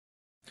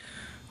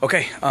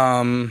Okay,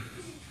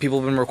 people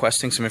have been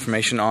requesting some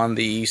information on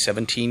the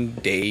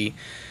 17-day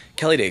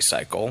Kelly Day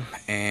cycle,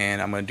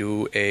 and I'm going to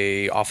do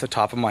a, off the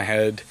top of my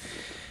head,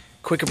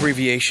 quick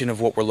abbreviation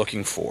of what we're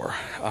looking for.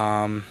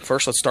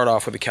 First, let's start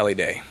off with the Kelly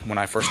Day. When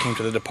I first came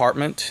to the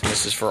department,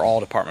 this is for all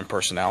department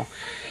personnel,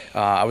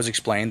 I was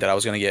explained that I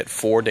was going to get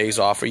 4 days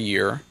off a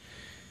year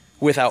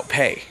without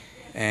pay,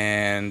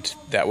 and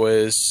that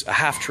was a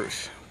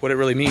half-truth. What it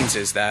really means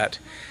is that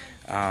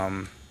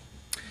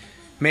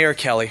Mayor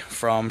Kelly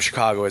from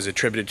Chicago has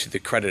attributed to the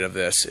credit of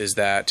this is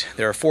that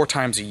there are 4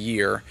 times a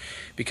year,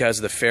 because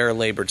the Fair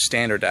Labor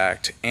Standards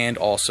Act and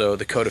also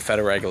the Code of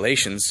Federal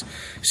Regulations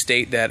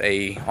state that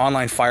a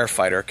online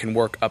firefighter can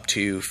work up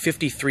to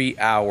 53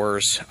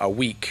 hours a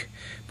week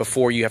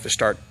before you have to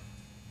start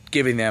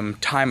giving them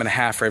time and a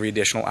half for every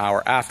additional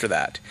hour after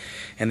that.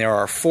 And there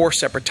are 4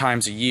 separate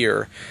times a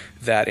year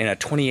that in a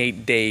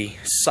 28-day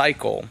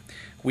cycle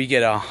we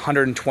get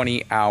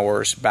 120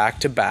 hours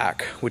back to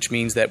back, which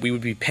means that we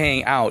would be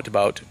paying out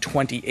about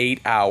 28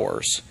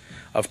 hours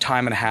of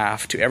time and a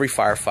half to every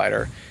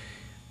firefighter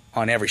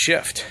on every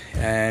shift.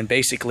 And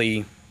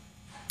basically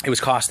it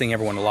was costing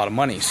everyone a lot of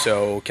money.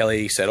 So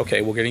Kelly said, okay,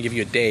 we're going to give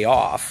you a day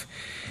off,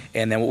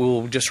 and then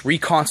we'll just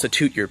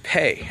reconstitute your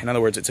pay. In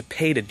other words, it's a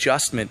paid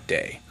adjustment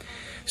day.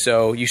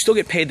 So you still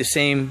get paid the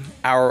same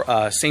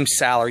same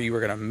salary you were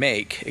going to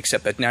make,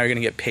 except that now you're going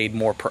to get paid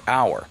more per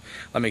hour.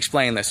 Let me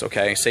explain this,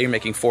 okay? Say you're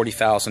making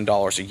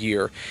 $40,000 a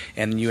year,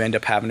 and you end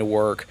up having to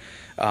work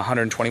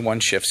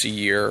 121 shifts a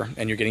year,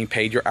 and you're getting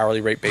paid your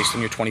hourly rate based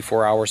on your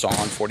 24 hours on,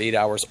 48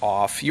 hours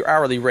off. Your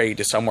hourly rate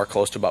is somewhere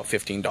close to about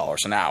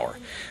 $15 an hour.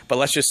 But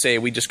let's just say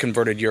we just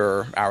converted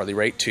your hourly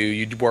rate to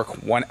you'd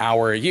work 1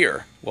 hour a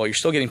year. Well, you're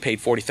still getting paid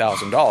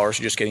 $40,000.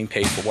 You're just getting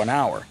paid for 1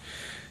 hour.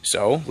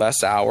 So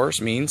less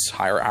hours means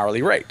higher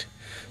hourly rate.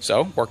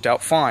 So worked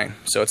out fine.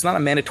 So it's not a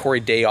mandatory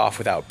day off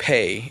without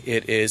pay.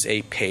 It is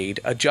a paid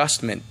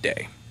adjustment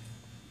day.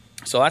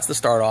 So that's to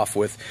start off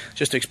with,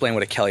 just to explain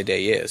what a Kelly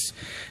Day is.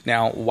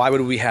 Now, why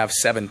would we have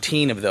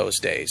 17 of those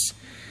days?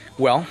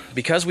 Well,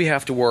 because we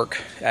have to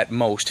work at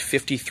most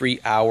 53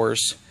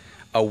 hours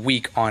a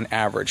week on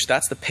average.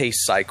 That's the pay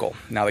cycle.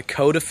 Now, the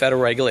Code of Federal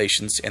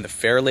Regulations and the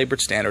Fair Labor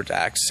Standards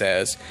Act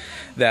says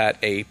that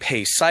a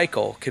pay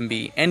cycle can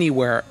be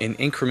anywhere in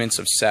increments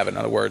of 7. In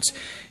other words,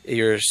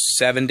 your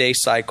 7-day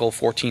cycle,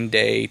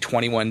 14-day,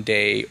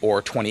 21-day,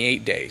 or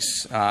 28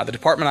 days. The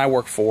department I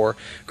work for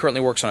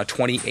currently works on a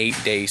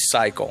 28-day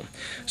cycle.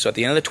 So at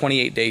the end of the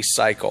 28-day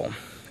cycle,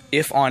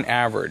 if on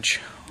average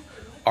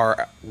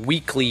our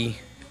weekly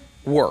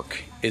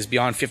work is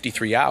beyond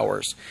 53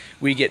 hours,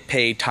 we get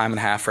paid time and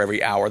a half for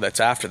every hour that's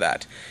after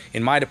that.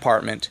 In my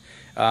department,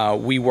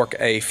 we work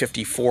a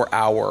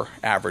 54-hour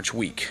average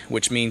week,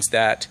 which means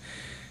that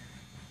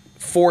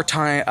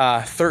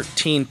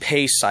 13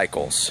 pay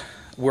cycles,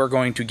 we're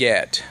going to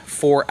get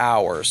 4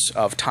 hours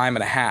of time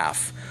and a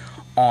half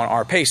on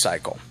our pay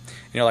cycle.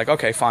 And you're like,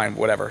 okay, fine,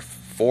 whatever.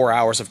 4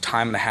 hours of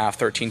time and a half,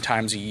 13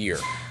 times a year.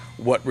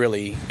 What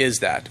really is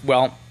that?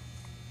 Well,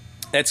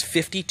 that's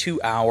 52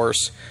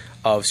 hours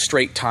of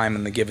straight time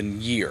in the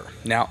given year.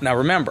 Now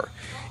remember,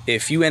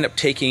 if you end up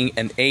taking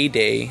an A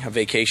day, a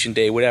vacation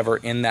day, whatever,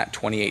 in that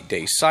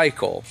 28-day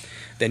cycle,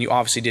 then you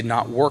obviously did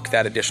not work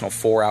that additional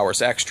 4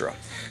 hours extra.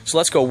 So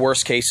let's go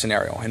worst case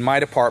scenario. In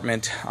my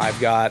department, I've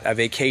got a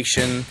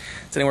vacation.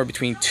 It's anywhere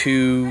between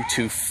 2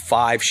 to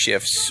 5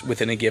 shifts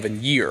within a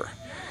given year.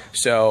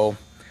 So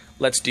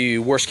let's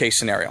do worst case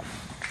scenario.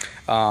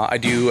 I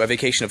do a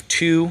vacation of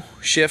 2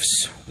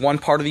 shifts one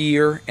part of the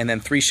year, and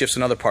then 3 shifts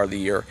another part of the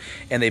year,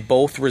 and they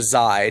both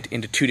reside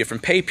into 2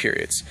 different pay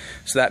periods.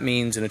 So that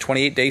means in a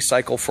 28-day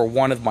cycle for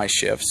one of my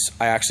shifts,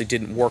 I actually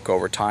didn't work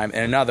overtime,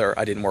 and another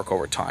I didn't work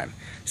overtime.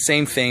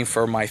 Same thing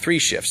for my 3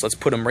 shifts. Let's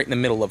put them right in the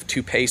middle of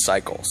 2 pay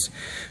cycles.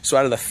 So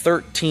out of the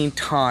 13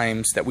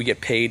 times that we get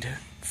paid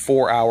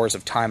 4 hours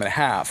of time and a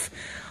half,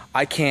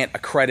 I can't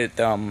accredit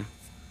them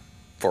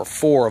for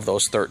 4 of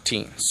those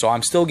 13. So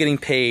I'm still getting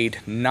paid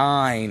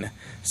 9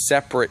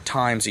 separate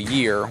times a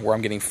year where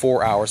I'm getting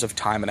 4 hours of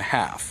time and a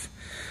half.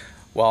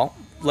 Well,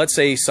 let's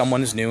say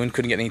someone is new and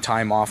couldn't get any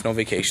time off, no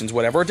vacations,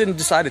 whatever, or didn't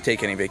decide to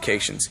take any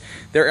vacations.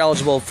 They're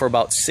eligible for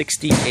about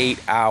 68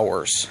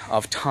 hours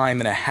of time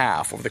and a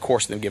half over the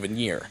course of the given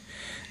year.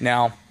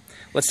 Now,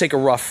 let's take a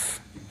rough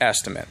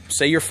estimate.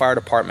 Say your fire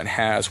department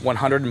has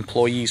 100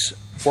 employees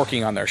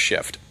working on their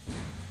shift.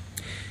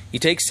 You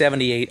take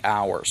 78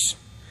 hours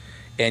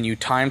and you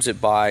times it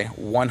by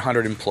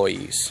 100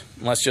 employees.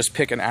 Let's just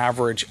pick an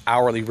average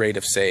hourly rate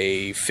of,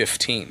 say,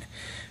 $15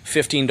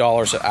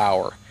 an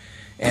hour.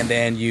 And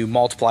then you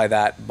multiply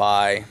that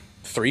by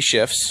 3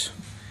 shifts.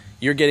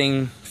 You're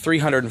getting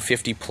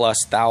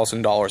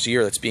 $350,000+ a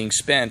year that's being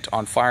spent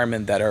on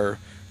firemen that are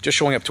just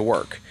showing up to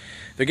work.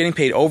 They're getting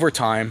paid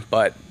overtime,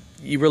 but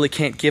you really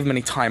can't give them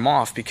any time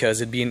off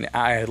because it'd be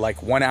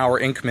like 1 hour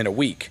increment a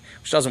week,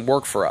 which doesn't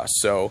work for us.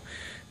 So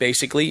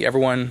basically,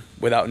 everyone,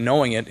 without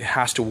knowing it,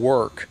 has to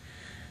work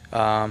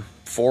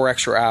 4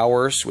 extra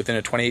hours within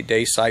a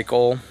 28-day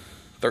cycle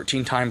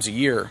 13 times a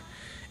year.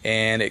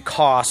 And it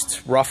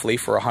costs roughly,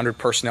 for 100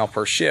 personnel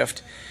per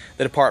shift,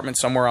 the department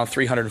somewhere around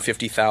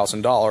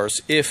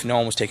 $350,000 if no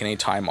one was taking any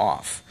time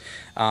off.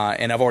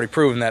 And I've already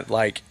proven that,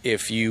 like,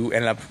 if you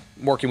ended up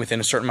working within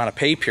a certain amount of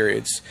pay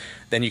periods,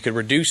 then you could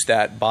reduce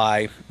that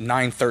by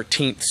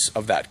 9/13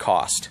 of that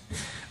cost.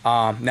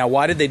 Now,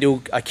 why did they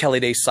do a Kelly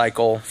Day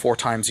cycle 4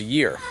 times a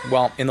year?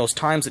 Well, in those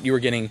times that you were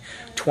getting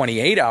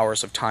 28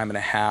 hours of time and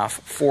a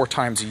half 4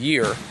 times a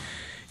year,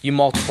 you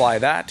multiply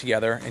that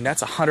together, and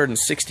that's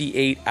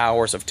 168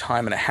 hours of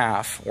time and a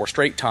half, or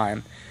straight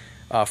time,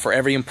 for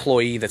every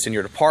employee that's in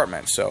your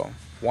department. So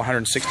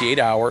 168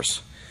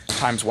 hours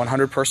times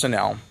 100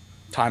 personnel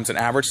times an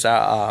average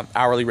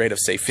hourly rate of,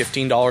 say,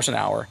 $15 an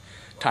hour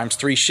times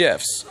 3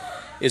 shifts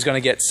is going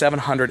to get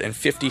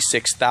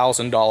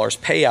 $756,000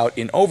 payout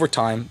in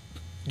overtime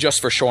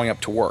just for showing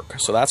up to work.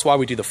 So that's why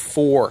we do the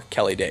 4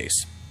 Kelly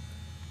Days.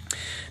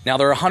 Now,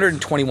 there are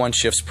 121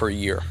 shifts per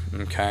year,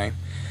 okay?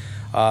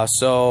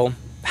 So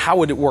how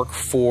would it work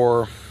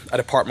for a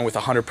department with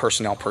 100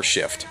 personnel per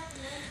shift?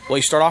 Well,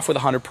 you start off with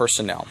 100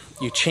 personnel.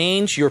 You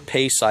change your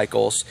pay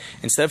cycles.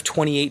 Instead of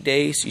 28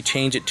 days, you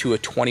change it to a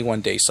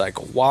 21-day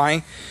cycle.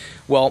 Why?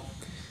 Well,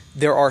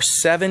 there are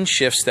 7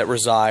 shifts that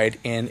reside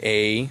in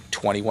a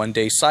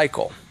 21-day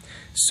cycle.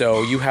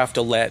 So you have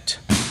to let,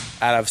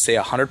 out of, say,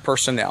 100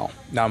 personnel,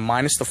 now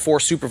minus the 4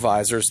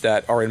 supervisors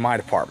that are in my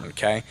department,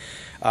 okay?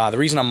 The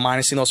reason I'm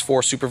minusing those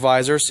 4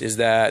 supervisors is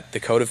that the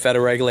Code of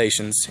Federal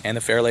Regulations and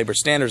the Fair Labor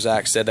Standards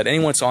Act said that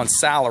anyone that's on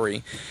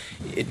salary,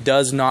 it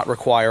does not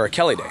require a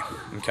Kelly Day,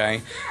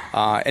 okay?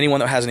 Anyone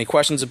that has any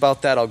questions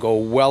about that, I'll go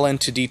well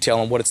into detail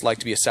on what it's like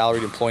to be a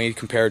salaried employee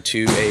compared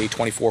to a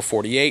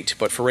 24/48,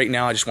 but for right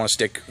now, I just want to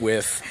stick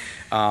with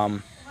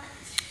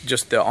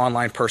just the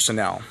online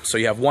personnel. So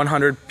you have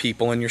 100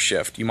 people in your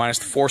shift. You minus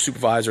the 4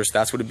 supervisors,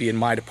 that's what it'd be in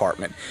my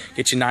department.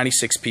 Get you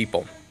 96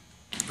 people.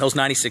 Those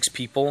 96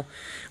 people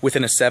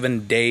within a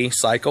 7-day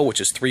cycle, which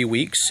is 3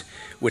 weeks,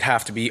 would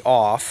have to be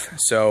off.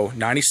 So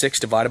 96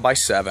 divided by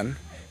 7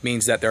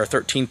 means that there are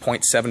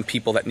 13.7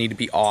 people that need to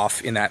be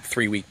off in that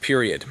 3-week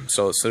period.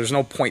 So there's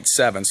no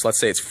 0.7, so let's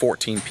say it's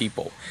 14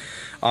 people.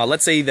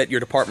 Let's say that your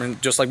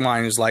department, just like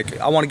mine, is like,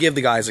 I want to give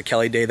the guys a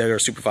Kelly Day that are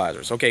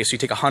supervisors. Okay, so you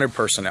take 100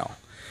 personnel,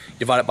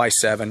 divide it by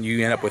 7,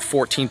 you end up with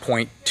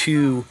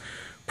 14.2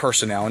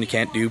 personnel, and you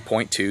can't do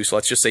 0.2, so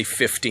let's just say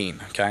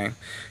 15, okay?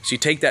 So you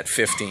take that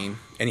 15,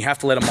 and you have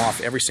to let them off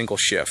every single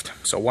shift.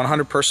 So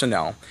 100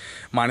 personnel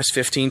minus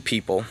 15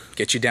 people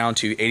gets you down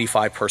to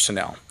 85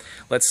 personnel.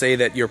 Let's say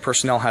that your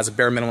personnel has a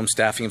bare minimum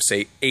staffing of,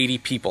 say, 80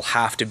 people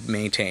have to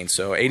maintain.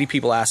 So 80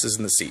 people asses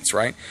in the seats,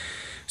 right?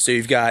 So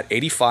you've got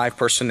 85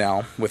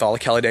 personnel with all the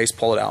Kelly Days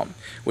pulled out,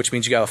 which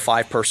means you got a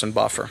 5-person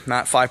buffer. And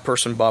that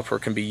 5-person buffer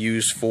can be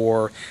used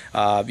for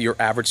your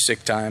average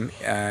sick time.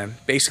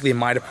 Basically, in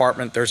my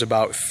department, there's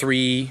about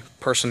 3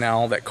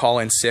 personnel that call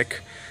in sick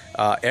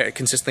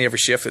consistently every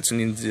shift. It's an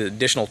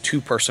additional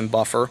 2-person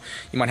buffer.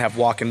 You might have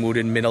walk-in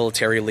wounded,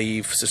 military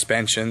leave,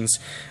 suspensions.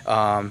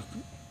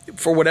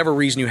 For whatever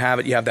reason you have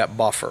it, you have that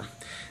buffer.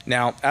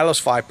 Now, out of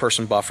those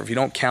 5-person buffer, if you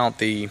don't count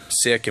the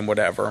sick and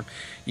whatever,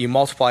 you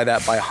multiply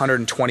that by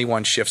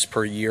 121 shifts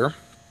per year,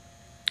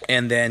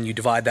 and then you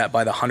divide that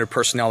by the 100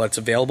 personnel that's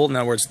available. In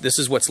other words, this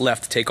is what's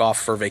left to take off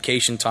for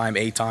vacation time,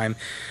 A-time,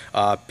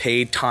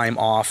 paid time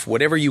off,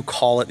 whatever you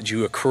call it that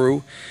you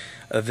accrue.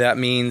 That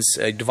means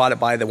divided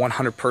by the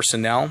 100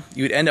 personnel,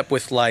 you'd end up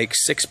with like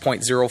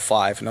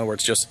 6.05. In other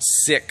words, just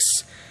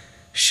 6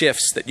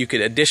 shifts that you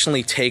could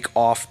additionally take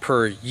off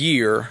per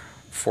year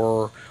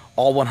for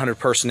all 100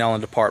 personnel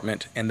in the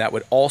department, and that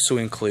would also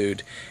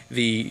include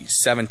the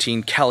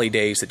 17 Kelly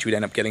Days that you would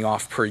end up getting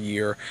off per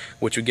year,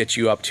 which would get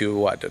you up to,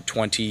 what,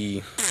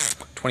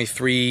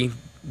 23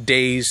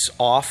 days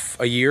off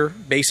a year,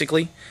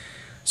 basically.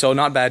 So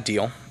not a bad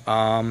deal.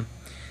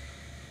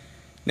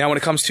 Now, when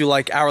it comes to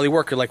like hourly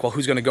work, you're like, well,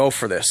 who's going to go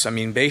for this? I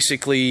mean,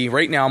 basically,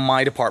 right now,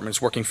 my department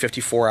is working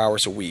 54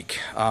 hours a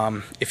week.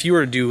 If you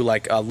were to do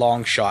like a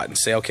long shot and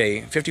say, okay,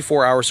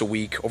 54 hours a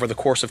week over the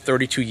course of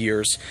 32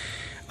 years,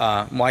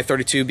 why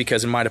 32?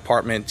 Because in my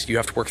department, you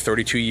have to work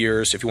 32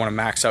 years if you want to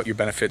max out your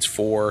benefits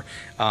for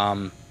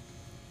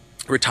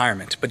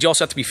retirement. But you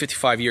also have to be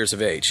 55 years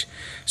of age.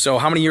 So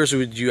how many years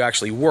would you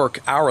actually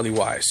work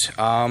hourly-wise?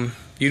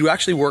 You'd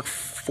actually work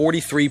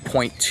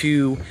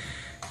 43.2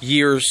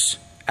 years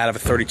out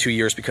of 32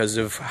 years because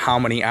of how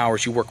many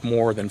hours you work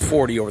more than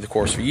 40 over the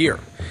course of a year.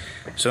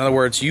 So in other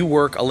words, you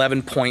work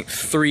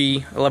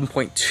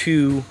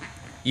 11.2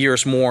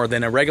 years more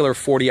than a regular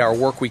 40-hour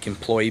work week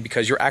employee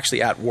because you're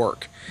actually at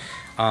work.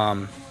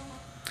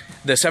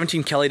 The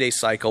 17 Kelly Day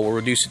cycle will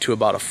reduce it to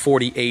about a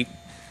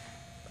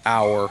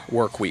 48-hour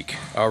work week.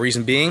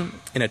 Reason being,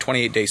 in a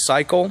 28-day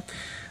cycle,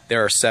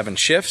 there are 7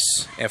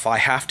 shifts. If I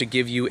have to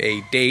give you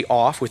a day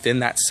off within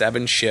that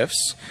 7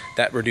 shifts,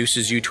 that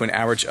reduces you to an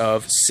average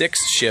of 6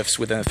 shifts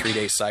within a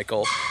 3-day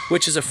cycle,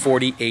 which is a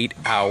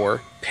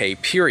 48-hour pay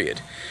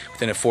period.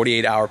 Within a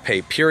 48-hour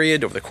pay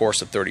period over the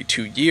course of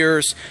 32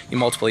 years, you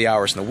multiply the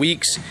hours in the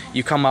weeks,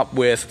 you come up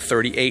with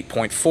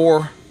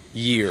 38.4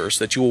 years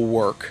that you will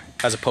work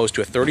as opposed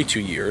to a 32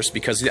 years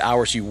because the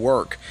hours you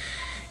work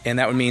and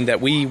that would mean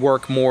that we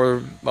work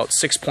about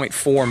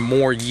 6.4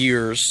 more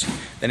years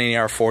than any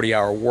other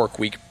 40-hour work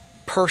week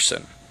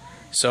person.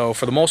 So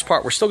for the most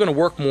part, we're still going to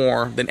work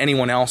more than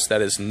anyone else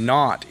that is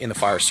not in the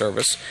fire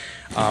service.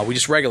 We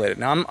just regulate it.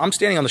 Now, I'm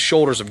standing on the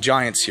shoulders of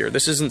giants here.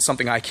 This isn't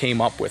something I came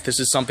up with. This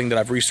is something that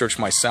I've researched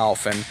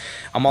myself, and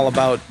I'm all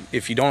about,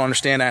 if you don't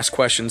understand, ask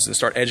questions and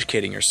start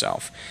educating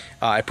yourself.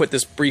 I put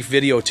this brief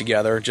video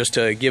together just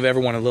to give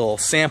everyone a little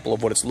sample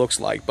of what it looks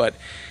like, but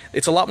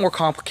it's a lot more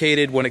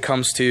complicated when it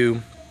comes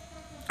to,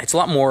 it's a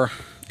lot more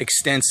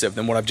extensive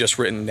than what I've just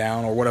written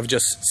down or what I've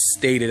just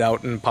stated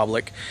out in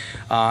public.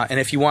 And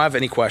if you have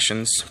any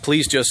questions,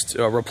 please just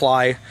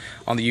reply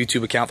on the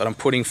YouTube account that I'm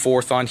putting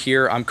forth on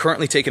here. I'm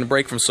currently taking a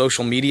break from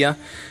social media,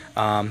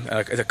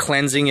 a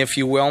cleansing, if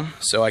you will,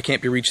 so I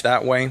can't be reached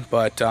that way.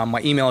 But my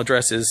email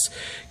address is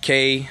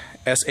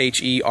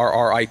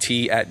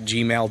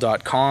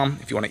ksheriT@gmail.com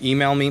if you want to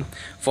email me.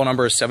 Phone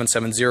number is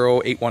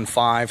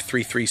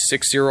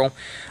 770-815-3360.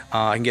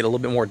 I can get a little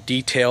bit more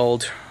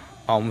detailed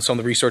some of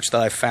the research that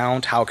I've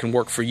found, how it can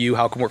work for you,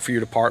 how it can work for your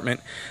department.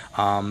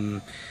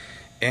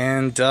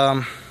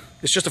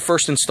 It's just a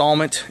first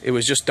installment. It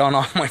was just done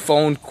on my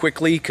phone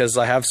quickly because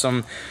I have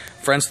some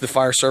friends to the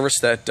fire service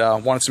that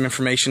wanted some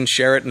information,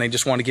 share it, and they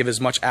just want to give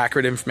as much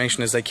accurate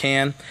information as they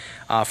can.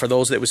 For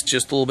those that was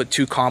just a little bit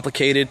too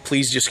complicated,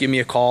 please just give me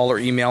a call or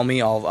email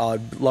me.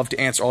 I'd love to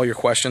answer all your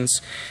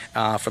questions.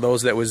 For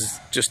those that was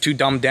just too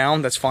dumbed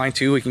down, that's fine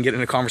too. We can get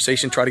in a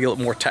conversation, try to get a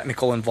little more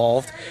technical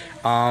involved.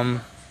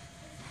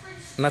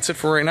 And that's it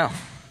for right now.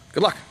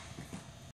 Good luck.